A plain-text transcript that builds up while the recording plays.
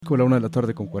México, la 1 de la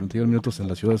tarde con 41 minutos en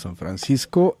la ciudad de San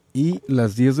Francisco y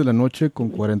las 10 de la noche con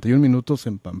 41 minutos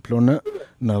en Pamplona,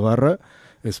 Navarra,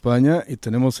 España, y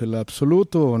tenemos el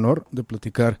absoluto honor de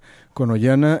platicar con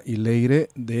Ollana y Leire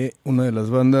de una de las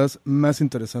bandas más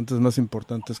interesantes, más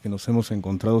importantes que nos hemos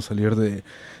encontrado salir de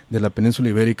la península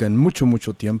ibérica en mucho,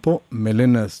 mucho tiempo.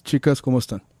 Melenas, chicas, ¿cómo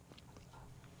están?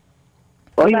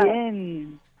 Muy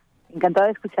bien, encantada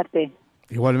de escucharte.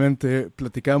 Igualmente,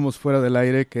 platicábamos fuera del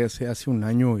aire que hace un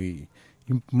año y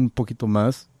un poquito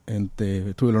más.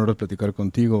 Tuve el honor de platicar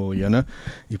contigo, Ollana,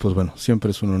 y pues bueno,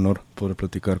 siempre es un honor poder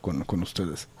platicar con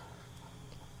ustedes.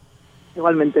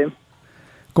 Igualmente.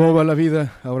 ¿Cómo va la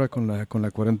vida ahora con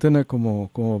la cuarentena?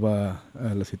 ¿Cómo va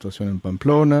la situación en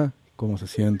Pamplona? ¿Cómo se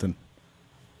sienten?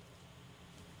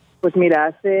 Pues mira,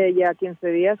 hace ya 15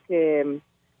 días que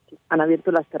han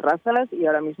abierto las terrazas y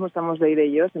ahora mismo estamos Leire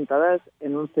y yo sentadas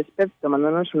en un césped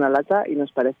tomándonos una lata y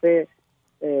nos parece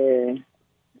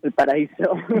el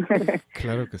paraíso.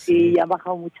 Claro que sí. Y han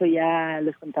bajado mucho ya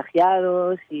los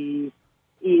contagiados y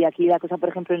aquí la cosa, por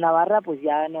ejemplo, en Navarra, pues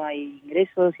ya no hay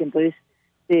ingresos y entonces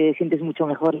te sientes mucho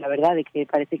mejor, la verdad, de que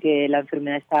parece que la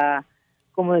enfermedad está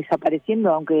como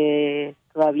desapareciendo, aunque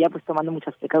todavía pues tomando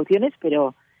muchas precauciones,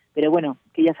 pero bueno,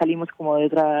 que ya salimos como de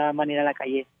otra manera a la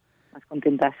calle, más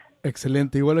contentas.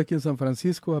 Excelente. Igual aquí en San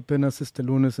Francisco, apenas este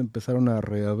lunes empezaron a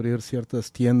reabrir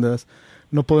ciertas tiendas.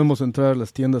 No podemos entrar a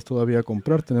las tiendas todavía a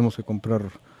comprar, tenemos que comprar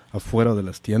afuera de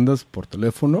las tiendas por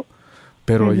teléfono,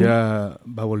 pero ya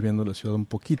va volviendo la ciudad un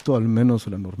poquito, al menos a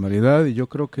la normalidad, y yo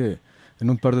creo que en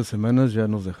un par de semanas ya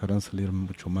nos dejarán salir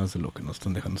mucho más de lo que nos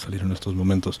están dejando salir en estos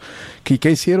momentos.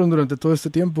 ¿Qué hicieron durante todo este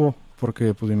tiempo?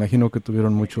 Porque pues me imagino que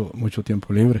tuvieron mucho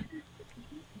tiempo libre.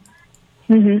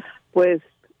 Pues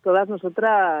todas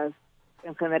nosotras,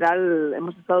 en general,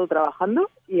 hemos estado trabajando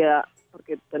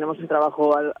porque tenemos un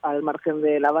trabajo al margen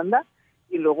de la banda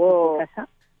y luego casa.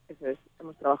 Eso es,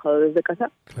 hemos trabajado desde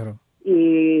casa. Claro.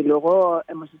 Y luego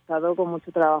hemos estado con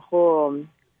mucho trabajo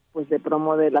pues de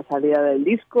promo de la salida del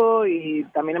disco y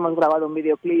también hemos grabado un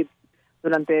videoclip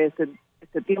durante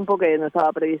este tiempo que no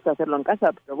estaba previsto hacerlo en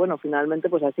casa, pero bueno, finalmente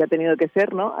pues así ha tenido que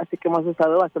ser, ¿no? Así que hemos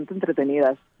estado bastante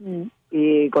entretenidas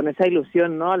y con esa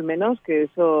ilusión, ¿no? Al menos que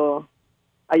eso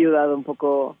ha ayudado un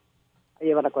poco a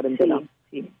llevar la cuarentena.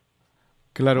 Sí.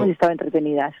 Claro. Hemos estado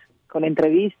entretenidas con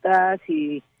entrevistas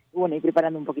y bueno, y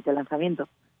preparando un poquito el lanzamiento.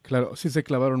 Claro, sí se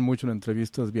clavaron mucho en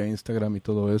entrevistas vía Instagram y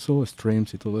todo eso,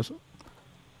 streams y todo eso.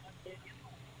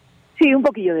 Sí, un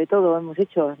poquillo de todo hemos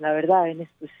hecho, la verdad, en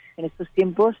estos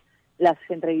tiempos, las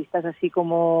entrevistas así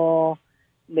como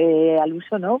al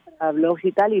uso, ¿no? A blogs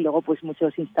y tal, y luego pues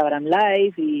muchos Instagram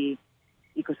Live y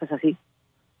cosas así.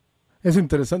 Es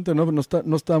interesante, ¿no?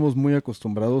 No estábamos muy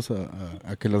acostumbrados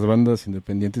a que las bandas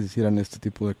independientes hicieran este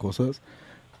tipo de cosas,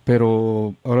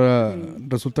 pero ahora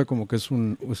resulta como que es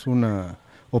una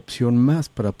opción más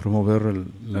para promover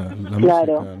la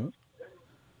claro. música, ¿no?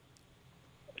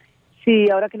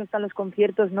 Sí, ahora que no están los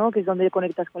conciertos, ¿no? Que es donde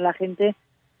conectas con la gente,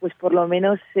 pues por lo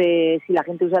menos si la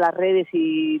gente usa las redes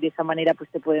y de esa manera pues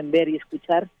te pueden ver y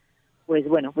escuchar, pues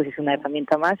bueno, pues es una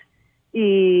herramienta más.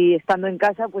 Y estando en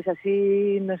casa, pues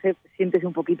así, no sé, sientes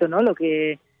un poquito, ¿no? Lo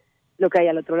que hay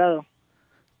al otro lado.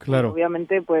 Claro.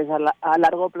 Obviamente, pues a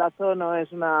largo plazo no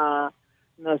es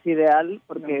ideal,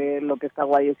 porque lo que está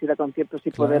guay es ir a conciertos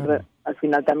y poder al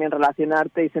final también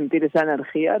relacionarte y sentir esa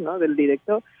energía, ¿no? Del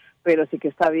directo, pero sí que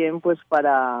está bien pues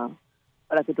para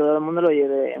que todo el mundo lo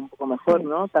lleve un poco mejor,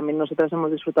 ¿no? También nosotros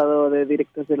hemos disfrutado de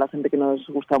directos de la gente que nos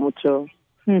gusta mucho.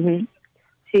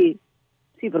 Sí,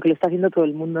 porque lo está haciendo todo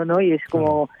el mundo, ¿no? Y es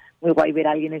como muy guay ver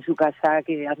a alguien en su casa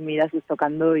que admiras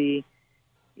tocando y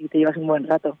te llevas un buen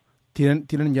rato.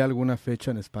 ¿Tienen ya alguna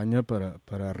fecha en España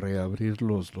para reabrir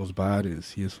los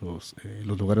bares y esos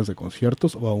los lugares de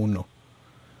conciertos o aún no?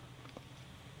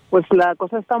 Pues la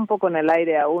cosa está un poco en el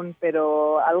aire aún,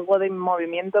 pero algo de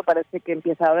movimiento parece que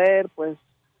empieza a haber, pues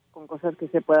con cosas que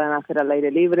se puedan hacer al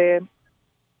aire libre,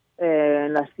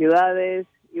 en las ciudades,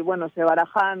 y bueno, se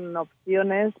barajan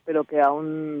opciones, pero que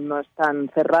aún no están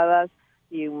cerradas,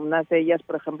 y unas de ellas,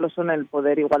 por ejemplo, son el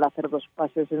poder igual hacer 2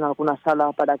 pases en alguna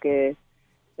sala para que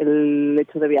el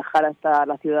hecho de viajar hasta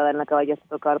la ciudad en la que vayas a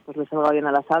tocar pues le salga bien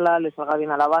a la sala, le salga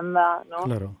bien a la banda, ¿no?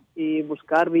 Claro. Y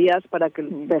buscar vías para que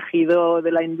el tejido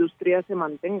de la industria se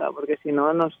mantenga, porque si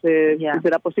no, no sé si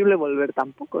será posible volver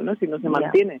tampoco, ¿no? Si no se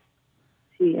mantiene.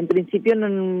 Sí, en principio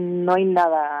no hay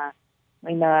nada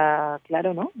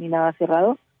claro, ¿no? Ni nada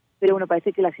cerrado, pero bueno,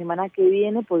 parece que la semana que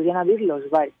viene podrían abrir los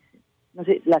bares. No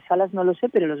sé, las salas no lo sé,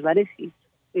 pero los bares sí,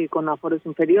 con aforos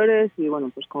inferiores y bueno,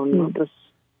 pues con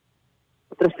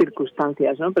otras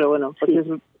circunstancias, ¿no? Pero bueno, pues es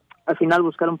al final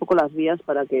buscar un poco las vías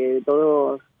para que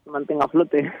todos mantenga a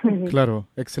flote. Claro,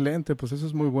 excelente, pues eso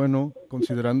es muy bueno,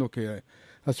 considerando que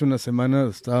hace unas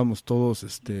semanas estábamos todos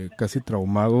casi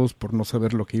traumados por no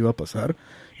saber lo que iba a pasar,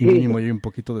 y Sí. mínimo hay un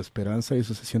poquito de esperanza y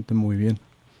eso se siente muy bien.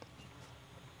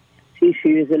 Sí,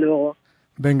 sí, desde luego.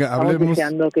 Venga, Estamos hablemos,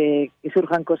 deseando que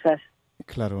surjan cosas.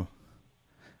 claro,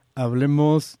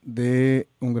 hablemos de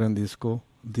un gran disco,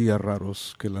 Días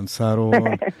Raros, que lanzaron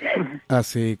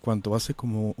hace, ¿cuánto? Hace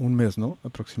como un mes, ¿no?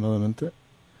 Aproximadamente.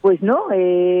 Pues no,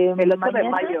 El 8 de mañana,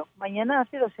 mayo. mañana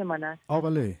hace 2 semanas.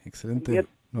 Vale, excelente. Vier-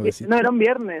 Nuevecito. No, era un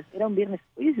viernes. Era un viernes.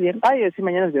 Hoy es viernes. Ay, sí,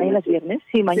 mañana es Mañana viernes. es viernes.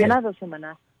 Sí, mañana 2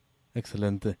 semanas.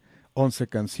 Excelente. 11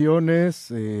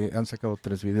 canciones, han sacado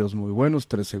 3 videos muy buenos,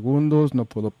 3 segundos, No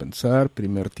Puedo Pensar,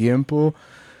 Primer Tiempo,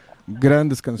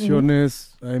 grandes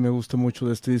canciones. A mí me gusta mucho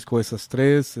de este disco esas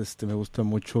 3, me gusta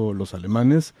mucho Los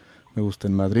Alemanes, me gusta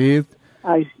En Madrid,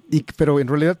 Ay, pero en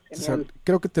realidad, o sea, Genial.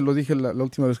 creo que te lo dije la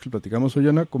última vez que platicamos,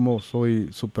 Ollana, como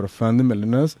soy súper fan de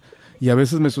Melenas, y a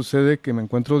veces me sucede que me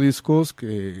encuentro discos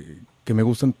que me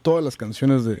gustan todas las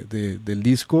canciones del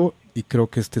disco, y creo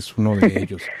que este es uno de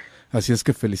ellos. Así es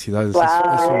que felicidades. Es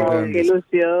un wow, gran qué disco.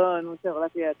 ilusión. Muchas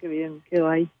gracias, qué bien. Qué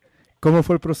guay. ¿Cómo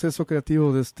fue el proceso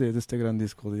creativo de este gran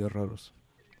disco, Días Raros?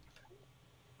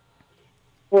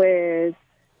 Pues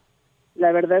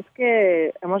la verdad es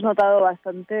que hemos notado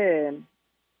bastante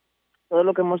todo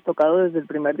lo que hemos tocado desde el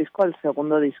primer disco al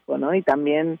segundo disco, ¿no? Y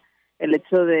también el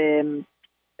hecho del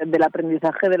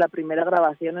aprendizaje de la primera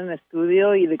grabación en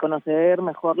estudio y de conocer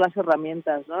mejor las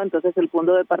herramientas, ¿no? Entonces el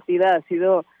punto de partida ha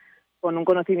sido con un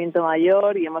conocimiento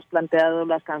mayor y hemos planteado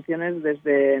las canciones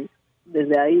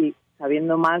desde ahí,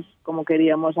 sabiendo más cómo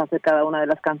queríamos hacer cada una de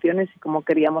las canciones y cómo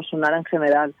queríamos sonar en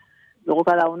general. Luego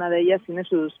cada una de ellas tiene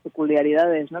sus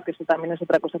peculiaridades, ¿no? Que eso también es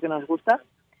otra cosa que nos gusta.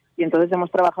 Y entonces hemos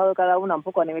trabajado cada una un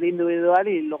poco a nivel individual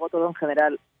y luego todo en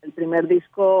general. El primer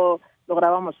disco lo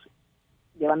grabamos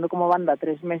llevando como banda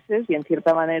 3 meses y en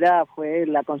cierta manera fue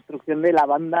la construcción de la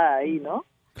banda ahí, ¿no?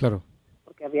 Claro,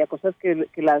 Porque había cosas que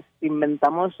las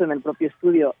inventamos en el propio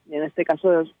estudio y en este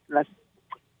caso las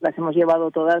hemos llevado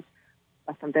todas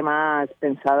bastante más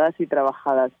pensadas y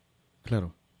trabajadas.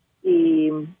 claro.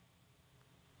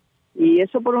 Y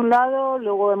eso por un lado.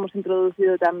 Luego hemos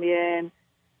introducido también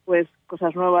pues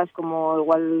cosas nuevas, como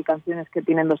igual canciones que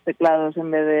tienen 2 teclados en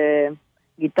vez de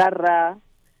guitarra.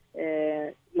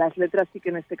 Las letras sí que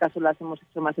en este caso las hemos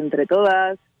hecho más entre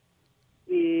todas.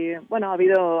 Y bueno, ha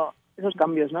habido esos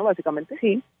cambios, ¿no? Básicamente.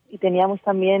 Sí, y teníamos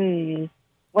también,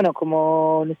 bueno,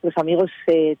 como nuestros amigos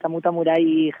Tamu Tamurai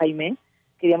y Jaime,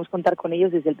 queríamos contar con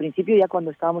ellos desde el principio, ya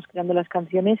cuando estábamos creando las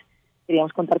canciones,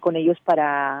 queríamos contar con ellos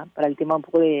para el tema un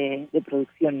poco de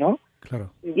producción, ¿no?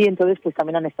 Claro. Y entonces pues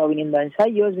también han estado viniendo a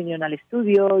ensayos, vinieron al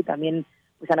estudio y también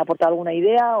pues han aportado alguna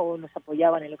idea o nos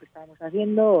apoyaban en lo que estábamos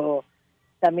haciendo o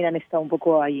también han estado un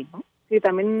poco ahí, ¿no? Sí,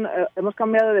 también hemos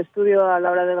cambiado de estudio a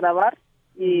la hora de grabar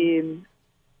y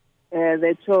de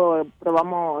hecho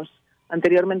probamos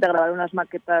anteriormente a grabar unas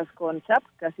maquetas con Chap,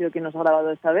 que ha sido quien nos ha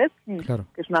grabado esta vez, Claro.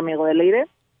 que es un amigo de Leire,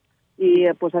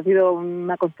 y pues ha sido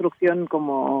una construcción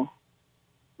como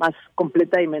más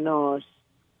completa y menos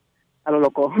a lo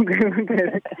loco.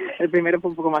 El primero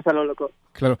fue un poco más a lo loco.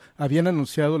 Claro, habían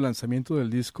anunciado el lanzamiento del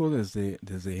disco desde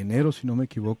enero, si no me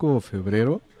equivoco, o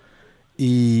febrero,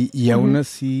 y aún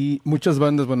así, muchas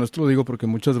bandas, bueno, esto lo digo porque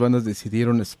muchas bandas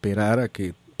decidieron esperar a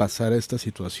que pasara esta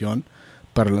situación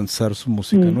para lanzar su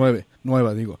música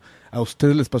nueva, digo. ¿A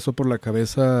ustedes les pasó por la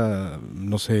cabeza,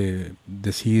 no sé,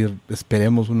 decir,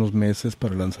 esperemos unos meses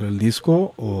para lanzar el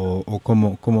disco, o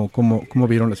cómo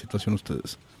vieron la situación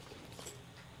ustedes?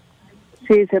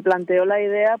 Sí, se planteó la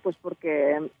idea pues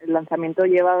porque el lanzamiento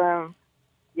lleva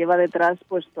detrás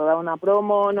pues toda una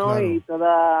promo, ¿no? Claro. Y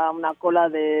toda una cola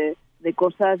de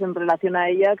cosas en relación a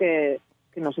ella que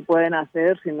no se pueden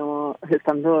hacer sino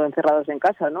estando encerrados en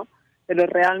casa, ¿no? Pero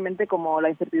realmente como la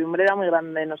incertidumbre era muy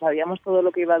grande, no sabíamos todo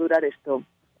lo que iba a durar esto.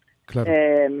 Claro.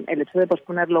 El hecho de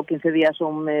posponerlo 15 días o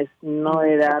un mes no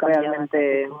era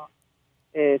realmente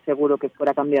seguro que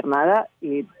fuera a cambiar nada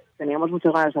y teníamos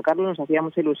muchas ganas de sacarlo, nos hacía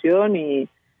mucha ilusión y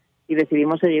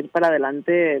decidimos seguir para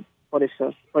adelante por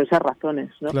esas razones,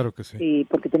 ¿no? Claro que sí. Y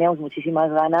porque teníamos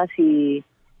muchísimas ganas y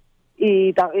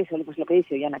eso, pues lo que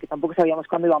dice Ollana, que tampoco sabíamos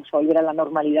cuándo íbamos a volver a la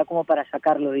normalidad como para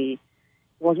sacarlo y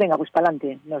pues venga, pues para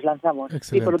adelante, nos lanzamos.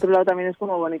 Excelente. Y por otro lado también es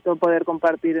como bonito poder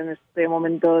compartir en este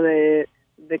momento de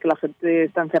que la gente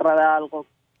está encerrada algo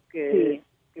que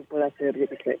pueda ser, yo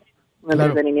qué sé, un Claro.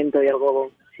 entretenimiento y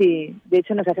algo. Sí, de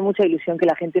hecho nos hace mucha ilusión que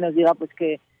la gente nos diga pues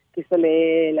que esto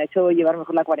le ha hecho llevar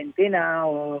mejor la cuarentena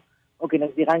o que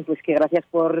nos digan pues que gracias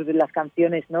por las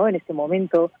canciones, ¿no? En este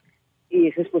momento y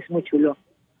eso es pues muy chulo.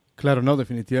 Claro, no,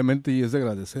 definitivamente, y es de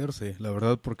agradecerse, la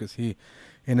verdad, porque sí,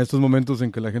 en estos momentos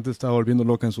en que la gente estaba volviendo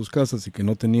loca en sus casas y que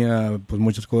no tenía pues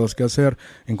muchas cosas que hacer,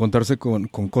 encontrarse con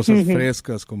cosas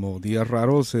frescas como días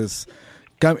raros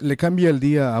le cambia el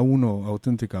día a uno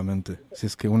auténticamente. Si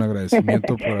es que un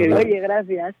agradecimiento por haber... Oye,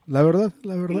 gracias. La verdad,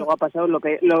 la Y verdad. luego ha pasado lo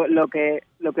que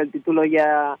el título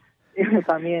ya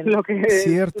También. lo que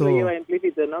Cierto. el título lleva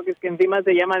implícito, ¿no? Que es que encima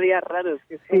se llama Días Raros.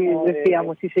 Que es Sí, como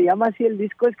decíamos, si se llama así el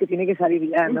disco es que tiene que salir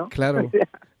ya, ¿no? Claro, O sea,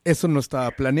 eso no estaba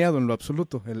planeado en lo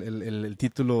absoluto, el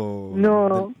título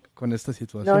No. con esta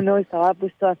situación. no, estaba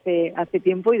puesto hace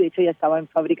tiempo y de hecho ya estaba en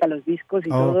fábrica los discos y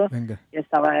todo, venga. ya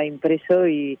estaba impreso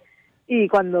y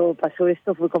cuando pasó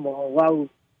esto fue como wow,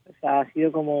 o sea, ha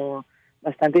sido como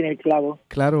bastante en el clavo.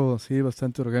 Claro, sí,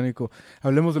 bastante orgánico.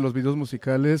 Hablemos de los videos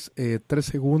musicales, 3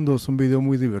 segundos, un video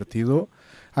muy divertido.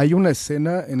 Hay una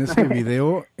escena en ese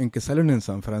video en que salen en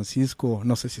San Francisco,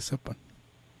 no sé si sepan.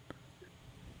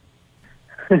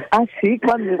 Ah, sí,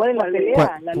 ¿cuándo? Igual en la pelea,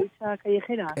 ¿Cuál? la lucha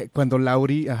callejera. Cuando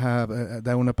Lauri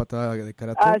da una patada de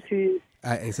karate. Ah, sí.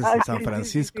 Ese es en San sí,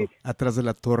 Francisco, sí. atrás de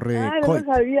la torre Ah, no Coit.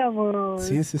 lo sabíamos.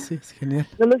 Sí, es genial.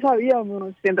 No lo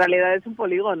sabíamos. Si en realidad es un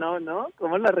polígono, ¿no?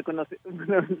 ¿Cómo lo reconoce?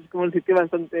 Bueno, es como un sitio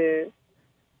bastante...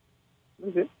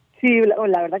 No sé. Sí,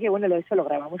 la verdad que bueno, eso lo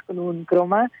grabamos con un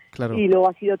croma Claro. y luego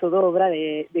ha sido todo obra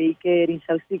de Iker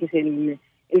Insausti, que es el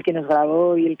que nos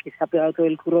grabó y el que se ha pegado todo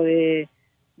el curro de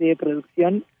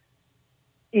producción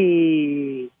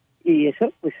y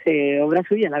eso, pues obra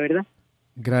suya, la verdad.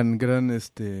 Gran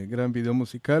video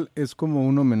musical. Es como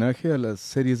un homenaje a las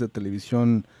series de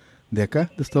televisión de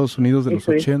acá, de Estados Unidos de los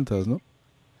Eso es. 80s, ¿no?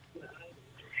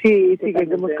 Sí, que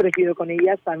hemos crecido con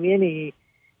ellas también y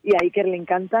a Iker le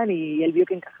encantan y él vio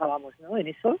que encajábamos, ¿no? En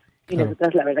eso y Claro.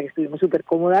 nosotras la verdad que estuvimos súper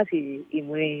cómodas y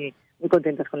muy muy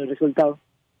contentas con el resultado.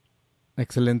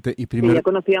 Excelente. Y Y ya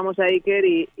conocíamos a Iker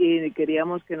y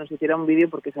queríamos que nos hiciera un vídeo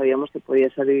porque sabíamos que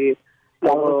podía salir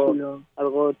algo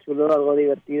chulo, algo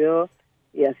divertido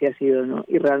y así ha sido, ¿no?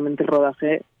 Y realmente el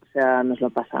rodaje, o sea, nos lo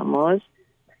pasamos,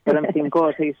 fueron 5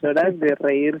 o 6 horas de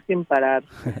reír sin parar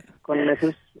con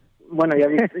esos, bueno, ya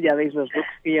veis los looks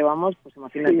que llevamos, pues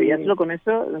imagínate, Sí. ya solo con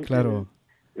eso. Claro.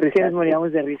 Es que nos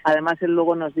moríamos de risa. Además él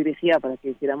luego nos dirigía para que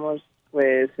hiciéramos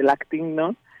pues el acting,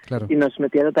 ¿no? Claro. Y nos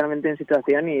metía totalmente en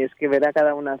situación y es que ver a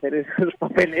cada una hacer esos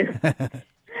papeles.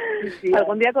 Sí,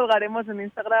 Algún día colgaremos en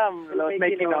Instagram los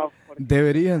making of.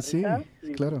 Deberían, sí,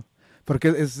 Sí. claro. Porque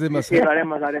es Sí, demasiado, lo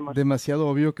haremos. demasiado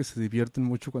obvio que se divierten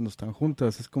mucho cuando están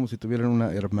juntas. Es como si tuvieran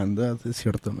una hermandad, de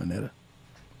cierta manera.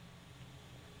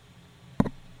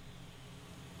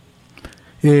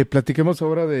 Platiquemos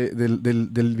ahora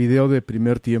del video de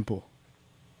Primer Tiempo.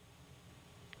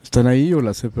 ¿Están ahí o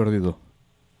las he perdido?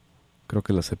 Creo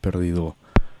que las he perdido.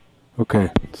 Okay,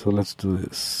 so let's do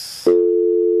this.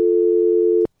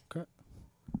 Okay.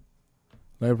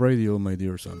 Live radio, my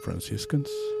dear San Franciscans.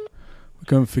 We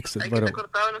can fix it. ¿Se ha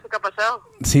cortado? No sé qué ha pasado.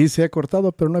 Sí, se ha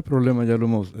cortado, pero no hay problema, ya lo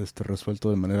hemos resuelto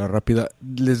de manera rápida.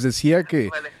 Les decía que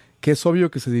es obvio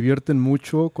que se divierten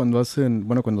mucho cuando hacen,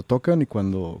 bueno, cuando tocan y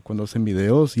cuando hacen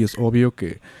videos, y es obvio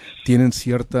que tienen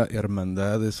cierta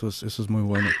hermandad, eso es muy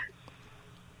bueno.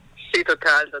 Sí,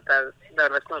 total. La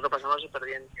verdad es que nos lo pasamos súper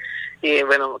bien. Y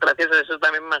bueno, gracias a eso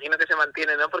también me imagino que se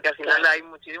mantiene, ¿no? Porque al final hay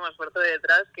muchísimo esfuerzo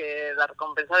detrás, que la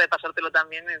recompensa de pasártelo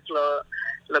también es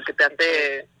lo que te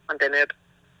hace mantener.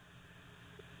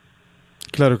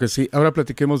 Claro que sí. Ahora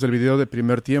platiquemos del video de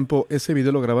Primer Tiempo. Ese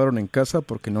video lo grabaron en casa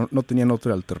porque no tenían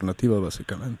otra alternativa,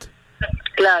 básicamente.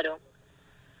 Claro.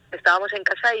 Estábamos en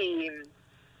casa y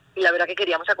la verdad que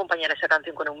queríamos acompañar a esa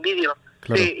canción con un vídeo.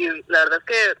 Claro. Sí, y la verdad es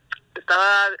que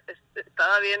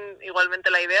estaba bien igualmente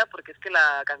la idea, porque es que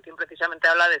la canción precisamente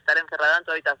habla de estar encerrada en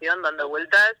tu habitación, dando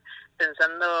vueltas,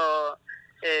 pensando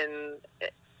en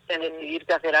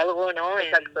decidirte a hacer algo, ¿no?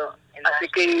 Exacto. Así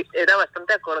que era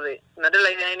bastante acorde. No era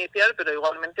la idea inicial, pero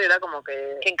igualmente era como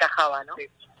que encajaba, ¿no? Sí.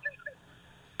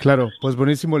 Claro, pues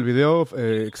buenísimo el video,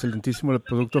 excelentísimo el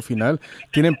producto final.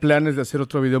 ¿Tienen planes de hacer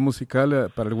otro video musical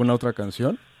para alguna otra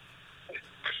canción?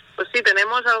 Pues sí,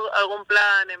 tenemos algún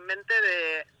plan en mente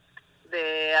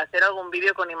de hacer algún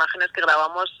vídeo con imágenes que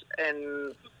grabamos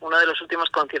en uno de los últimos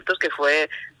conciertos, que fue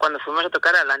cuando fuimos a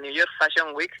tocar a la New York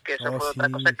Fashion Week, que eso fue otra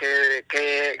cosa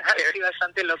que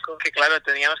bastante loco. Que claro,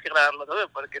 teníamos que grabarlo todo,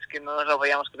 porque es que no nos lo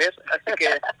podíamos creer. Así que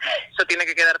eso tiene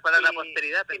que quedar para la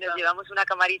posteridad. Y nos llevamos una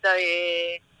camarita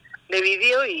de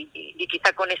vídeo y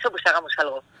quizá con eso pues hagamos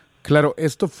algo. Claro,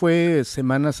 esto fue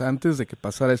semanas antes de que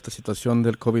pasara esta situación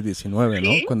del COVID-19,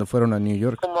 ¿sí? ¿No? Cuando fueron a New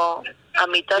York. Como a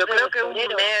mitad Yo de creo que febrero.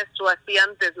 Un mes o así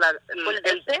antes.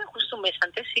 Justo un mes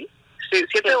antes, sí. Sí,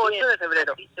 7 o 8 de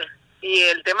febrero. Y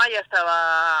el tema ya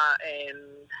estaba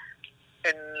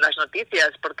en las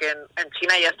noticias, porque en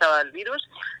China ya estaba el virus,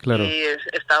 claro, y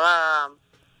estaba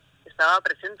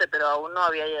presente, pero aún no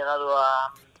había llegado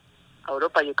a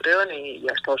Europa, yo creo, ni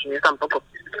a Estados Unidos tampoco.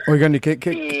 Oigan, y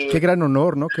qué gran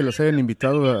honor, ¿no? Que los hayan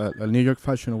invitado al New York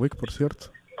Fashion Week, por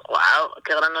cierto. Wow,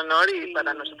 qué gran honor, y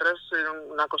para nosotros es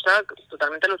una cosa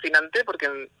totalmente alucinante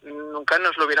porque nunca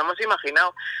nos lo hubiéramos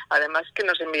imaginado. Además que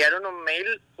nos enviaron un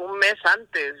mail un mes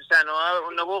antes, o sea,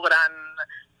 no hubo gran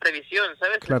previsión,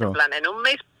 ¿sabes? Claro. En plan, en un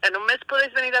mes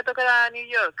podéis venir a tocar a New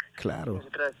York. Claro.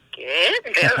 Nosotros, ¿qué?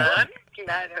 ¿Perdón?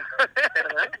 Claro.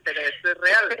 Perdón, pero esto es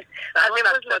real. Estábamos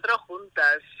las 4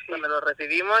 juntas cuando lo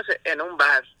recibimos en un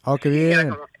bar. Oh, qué bien.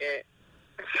 Como,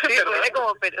 sí, fue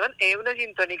como, perdón, unos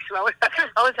gin tonics, vamos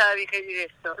a digerir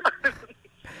esto.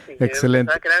 Sí,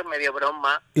 excelente. Que era medio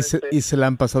broma. Y se la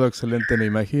han pasado excelente, me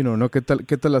imagino, ¿no? ¿Qué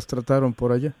tal las trataron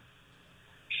por allá?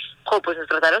 Pues nos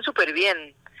trataron súper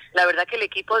bien. La verdad que el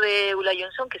equipo de Ulla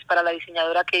Johnson, que es para la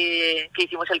diseñadora que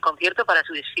hicimos el concierto para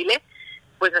su desfile,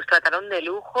 pues nos trataron de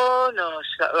lujo, nos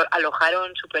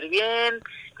alojaron súper bien,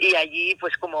 y allí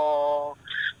pues como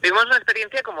vimos una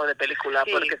experiencia como de película,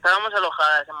 sí, porque estábamos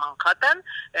alojadas en Manhattan,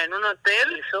 en un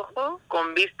hotel Soho,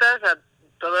 con vistas a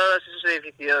todos esos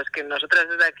edificios que nosotras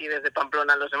desde aquí, desde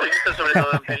Pamplona, los hemos visto sobre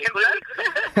todo en películas.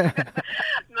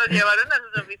 Nos llevaron a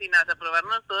sus oficinas a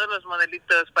probarnos todos los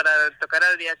modelitos para tocar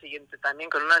al día siguiente también,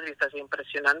 con unas vistas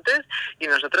impresionantes, y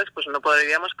nosotras pues no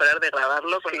podríamos parar de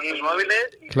grabarlo con nuestros móviles.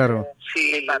 Claro.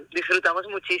 Sí, disfrutamos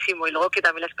muchísimo, y luego que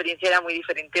también la experiencia era muy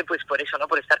diferente, pues por eso, ¿no?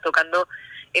 Por estar tocando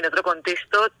en otro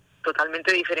contexto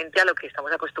totalmente diferente a lo que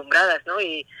estamos acostumbradas, ¿no?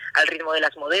 Y al ritmo de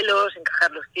las modelos, encajar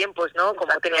los tiempos, ¿no?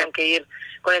 Cómo tenían que ir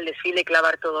con el desfile,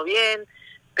 clavar todo bien,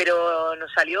 pero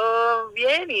nos salió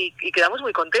bien y quedamos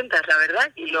muy contentas, la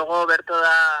verdad. Y luego ver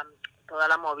toda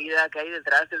la movida que hay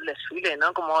detrás del desfile,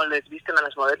 ¿no? Cómo les visten a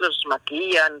las modelos, los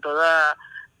maquillan,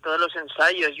 todos los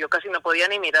ensayos. Yo casi no podía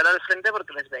ni mirar al frente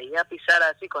porque les veía pisar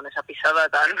así, con esa pisada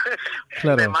tan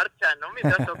claro, de marcha, ¿no?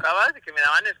 Mientras tocabas, que me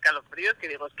daban escalofríos, que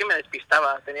digo, es que me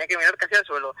despistaba, tenía que mirar casi al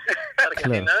suelo, porque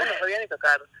claro, si no, no podía ni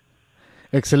tocar.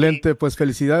 Excelente, Sí. Pues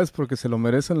felicidades porque se lo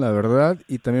merecen, la verdad,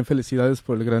 y también felicidades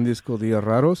por el gran disco Días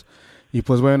Raros. Y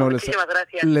pues bueno,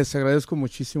 les agradezco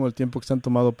muchísimo el tiempo que se han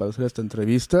tomado para hacer esta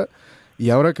entrevista,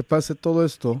 y ahora que pase todo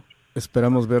esto,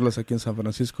 esperamos verlas aquí en San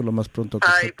Francisco lo más pronto que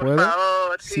se pueda. Por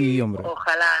favor, sí, hombre.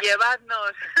 Ojalá.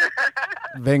 Llevadnos.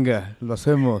 Venga, lo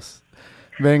hacemos.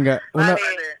 Venga,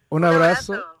 un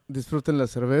abrazo, disfruten la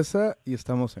cerveza y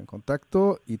estamos en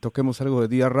contacto, y toquemos algo de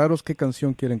Días Raros. ¿Qué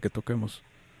canción quieren que toquemos?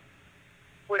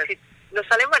 Pues los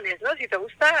alemanes, ¿no? Si te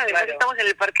gusta, además estamos en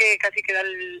el parque, casi queda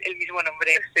el mismo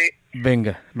nombre. Sí.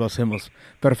 Venga, lo hacemos.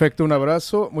 Perfecto, un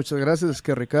abrazo, muchas gracias, es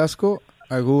que ricasco.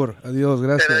 Agur, adiós,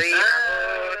 gracias.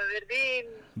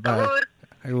 Bye.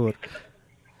 Agur.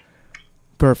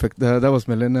 Perfect. That was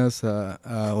Melena's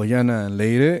Ollana and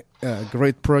Leire.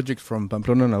 Great project from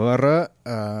Pamplona, Navarra.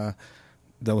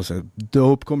 That was a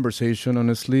dope conversation,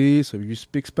 honestly. So if you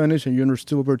speak Spanish and you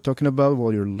understood what we're talking about,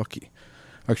 well, you're lucky,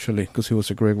 actually, because it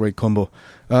was a great combo.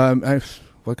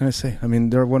 What can I say? I mean,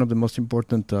 they're one of the most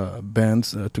important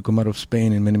bands to come out of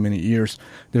Spain in many years.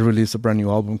 They released a brand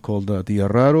new album called Días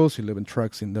Raros, 11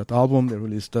 tracks in that album. They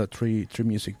released three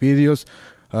music videos.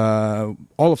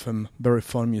 All of them very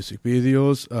fun music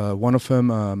videos. One of them,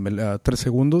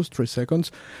 3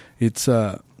 seconds. It's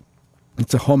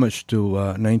a homage to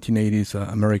 1980s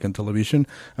American television,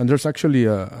 and there's actually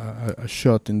a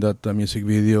shot in that music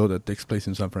video that takes place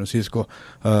in San Francisco,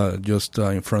 just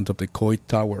in front of the Coit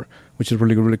Tower, which is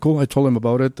really cool. I told them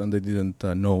about it, and they didn't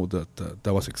know that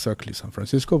that was exactly San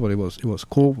Francisco, but it was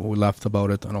cool. We laughed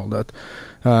about it and all that.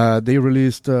 They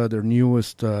released their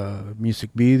newest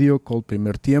music video called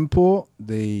Primer Tiempo.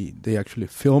 They actually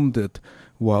filmed it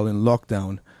while in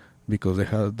lockdown, because they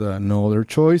had no other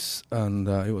choice, and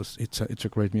it's a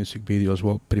great music video as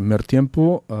well. Primer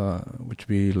Tiempo, which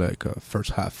be like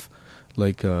first half,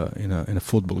 like in a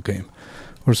football game,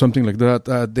 or something like that.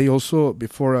 They also,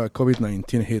 before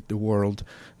COVID-19 hit the world,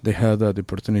 they had the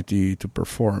opportunity to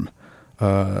perform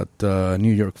at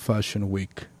New York Fashion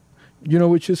Week.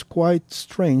 Which is quite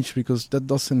strange, because that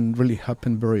doesn't really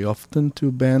happen very often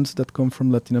to bands that come from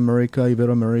Latin America,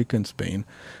 Iberoamerica, and Spain,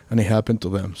 and it happened to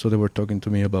them. So they were talking to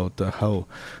me about how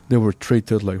they were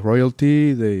treated like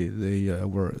royalty. They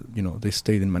were, they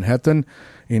stayed in Manhattan,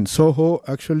 in Soho,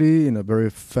 actually, in a very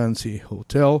fancy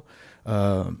hotel.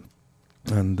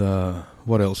 And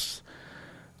what else?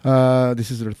 This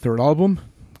is their third album,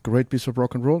 great piece of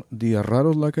rock and roll. Días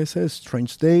Raros, like I said,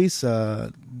 Strange Days.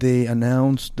 They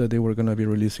announced that they were going to be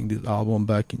releasing this album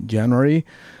back in January.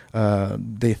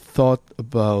 They thought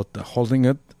about holding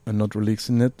it and not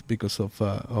releasing it because of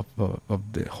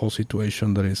the whole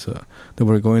situation that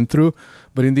we're going through.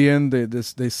 But in the end,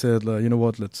 they said, you know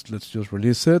what, let's just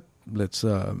release it. Let's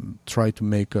try to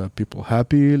make people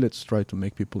happy. Let's try to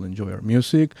make people enjoy our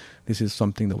music. This is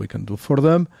something that we can do for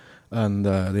them. And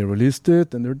they released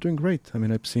it, and they're doing great. I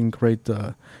mean, I've seen great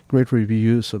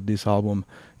reviews of this album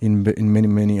in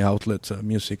many outlets,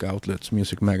 music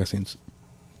magazines,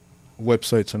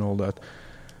 websites, and all that.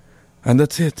 And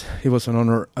that's it. It was an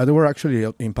honor. They were actually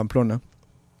in Pamplona,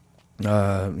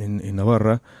 in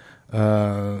Navarra.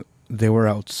 They were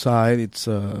outside. It's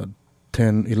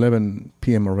 11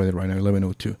 p.m. already right now,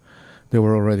 11:02. They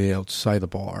were already outside the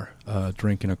bar,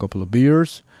 drinking a couple of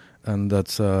beers. And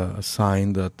that's a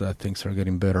sign that things are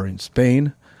getting better in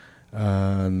Spain.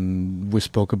 And we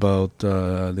spoke about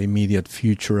the immediate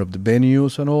future of the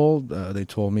venues and all. They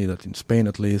told me that in Spain,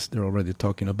 at least, they're already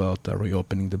talking about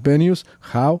reopening the venues.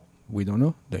 How? We don't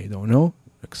know. They don't know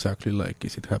exactly. Like,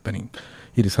 is it happening?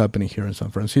 It is happening here in San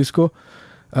Francisco.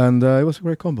 And it was a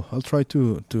great combo. I'll try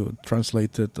to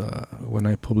translate it when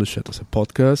I publish it as a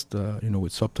podcast,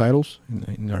 with subtitles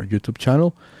in our YouTube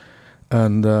channel.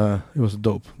 And it was a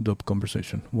dope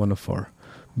conversation. One of our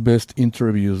best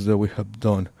interviews that we have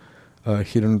done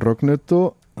here in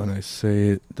Rockneto, and I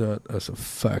say that as a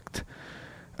fact.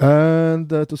 And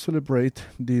to celebrate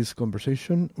this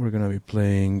conversation, we're going to be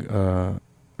playing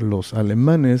Los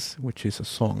Alemanes, which is a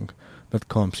song that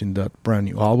comes in that brand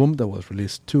new album that was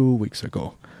released 2 weeks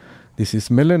ago. This is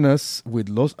Melenas with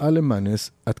Los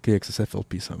Alemanes at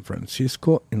KXSFLP San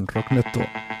Francisco in Rockneto.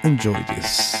 Enjoy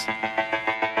this.